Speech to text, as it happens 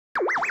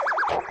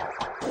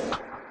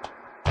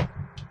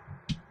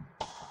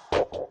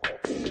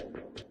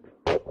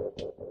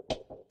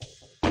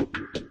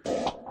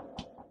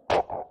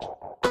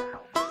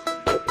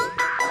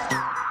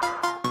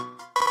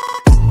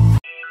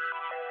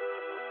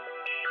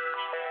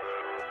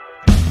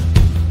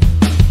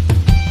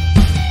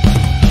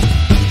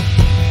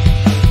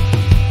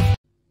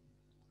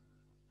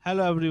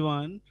Hello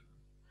everyone.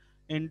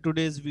 In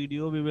today's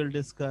video we will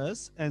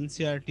discuss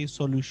NCERT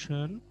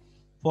solution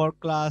for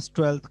class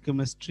 12th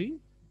chemistry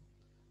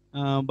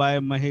by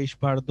Mahesh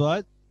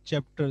Bhardwaj,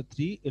 chapter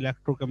 3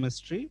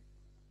 electrochemistry.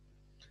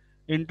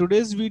 In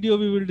today's video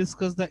we will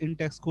discuss the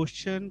in-text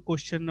question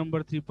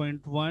number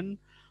 3.1.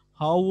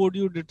 How would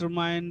you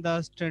determine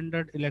the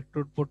standard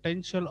electrode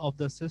potential of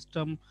the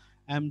system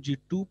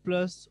Mg2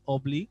 plus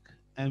oblique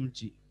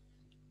Mg?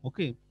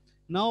 Okay,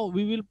 now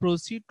we will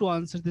proceed to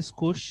answer this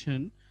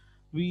question.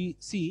 We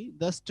see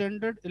the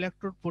standard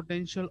electrode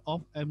potential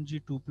of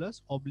Mg2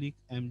 plus oblique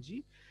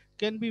Mg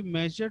can be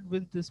measured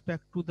with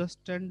respect to the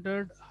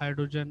standard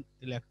hydrogen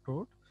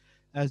electrode.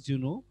 As you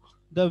know,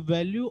 the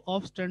value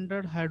of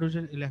standard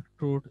hydrogen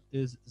electrode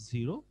is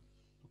 0.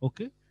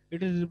 Okay,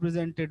 it is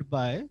represented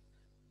by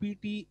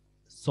Pt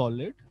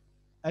solid,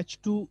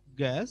 H2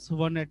 gas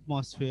 1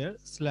 atmosphere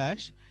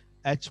slash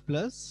H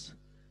plus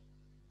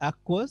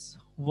aqueous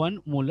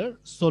 1 molar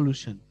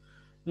solution.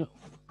 Now,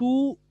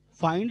 to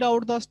find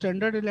out the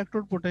standard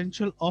electrode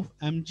potential of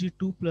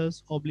Mg2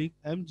 plus oblique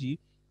Mg,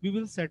 we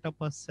will set up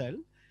a cell.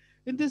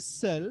 In this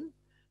cell,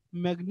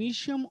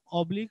 magnesium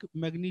oblique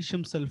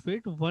magnesium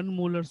sulfate 1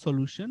 molar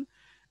solution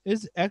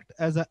is act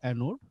as a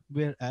anode,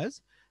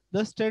 whereas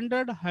the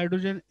standard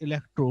hydrogen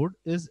electrode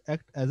is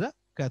act as a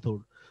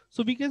cathode.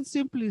 So we can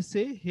simply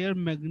say here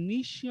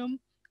magnesium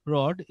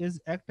rod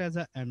is act as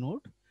a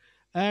anode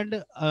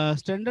and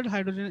standard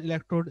hydrogen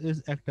electrode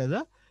is act as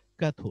a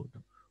cathode.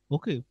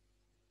 Okay,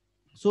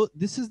 so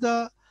this is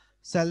the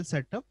cell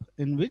setup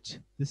in which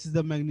this is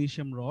the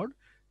magnesium rod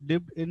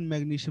dipped in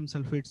magnesium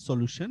sulfate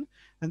solution,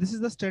 and this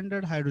is the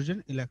standard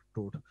hydrogen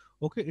electrode.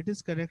 Okay, it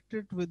is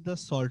connected with the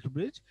salt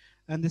bridge,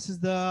 and this is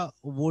the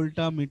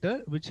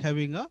voltmeter which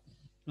having a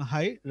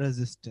high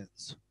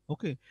resistance.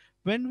 Okay,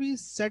 when we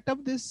set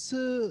up this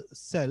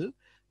cell,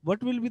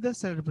 what will be the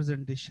cell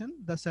representation?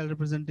 The cell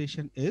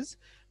representation is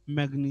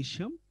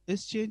magnesium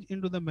is changed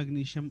into the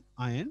magnesium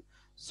ion,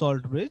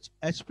 salt bridge,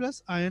 H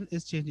plus ion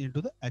is changed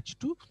into the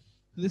H2.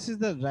 This is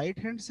the right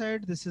hand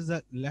side, this is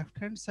the left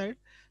hand side,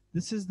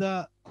 this is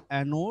the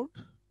anode,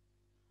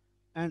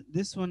 and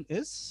this one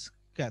is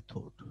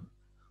cathode.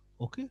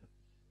 Okay,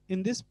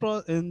 in this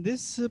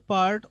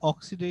part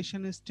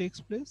oxidation is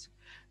takes place,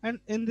 and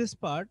in this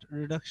part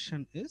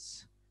reduction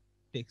is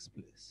takes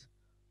place.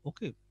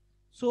 Okay,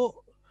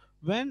 so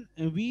when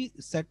we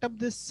set up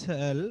this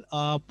cell,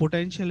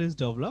 potential is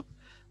developed.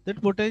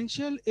 That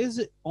potential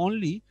is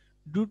only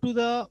due to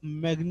the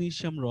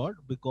magnesium rod,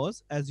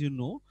 because as you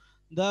know,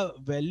 the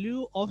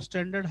value of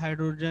standard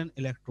hydrogen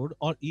electrode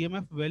or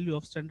EMF value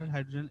of standard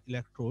hydrogen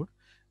electrode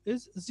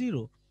is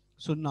 0.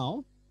 So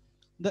now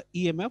the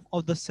EMF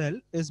of the cell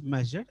is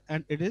measured,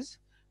 and it is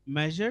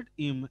measured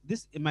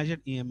this measured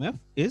EMF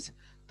is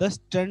the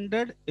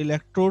standard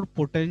electrode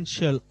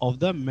potential of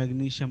the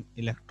magnesium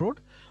electrode.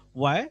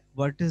 Why?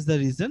 What is the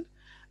reason?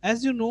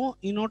 As you know,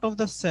 E naught of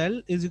the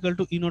cell is equal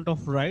to E naught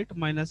of right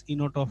minus E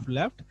naught of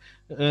left.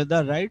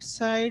 The right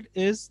side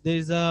is there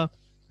is a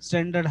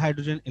standard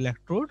hydrogen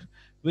electrode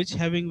which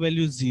having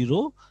value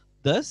 0.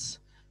 Thus,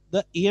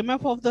 the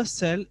EMF of the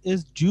cell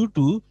is due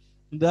to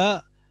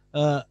the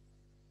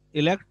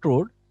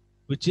electrode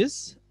which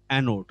is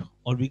anode,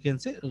 or we can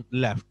say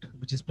left,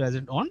 which is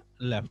present on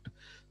left.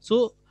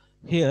 So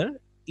here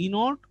E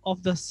naught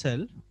of the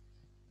cell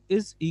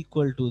is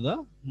equal to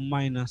the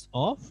minus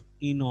of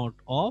E naught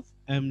of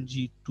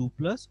Mg2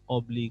 plus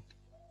oblique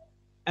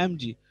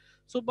Mg.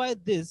 So by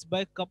this,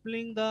 by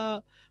coupling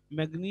the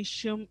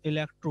magnesium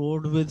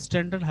electrode with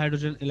standard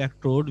hydrogen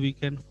electrode, we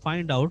can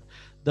find out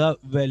the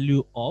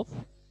value of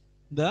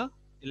the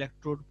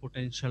electrode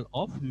potential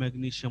of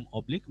magnesium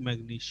oblique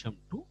magnesium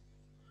 2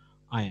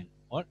 ion,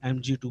 or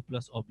Mg2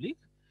 plus oblique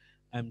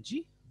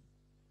Mg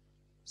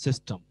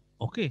system.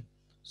 Okay,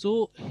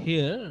 so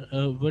here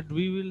what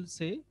we will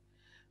say,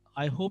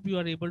 I hope you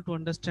are able to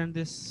understand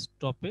this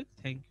topic.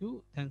 Thank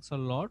you, thanks a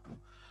lot.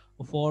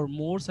 For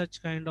more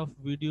such kind of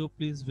video,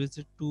 please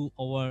visit to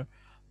our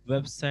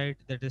website,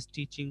 that is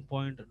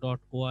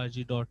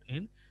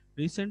teachingpoint.org.in.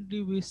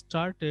 Recently we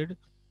started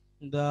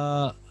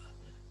the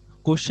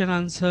question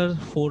answer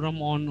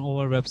forum on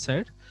our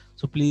website,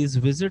 so please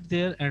visit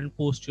there and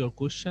post your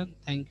question.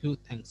 Thank you,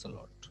 thanks a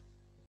lot.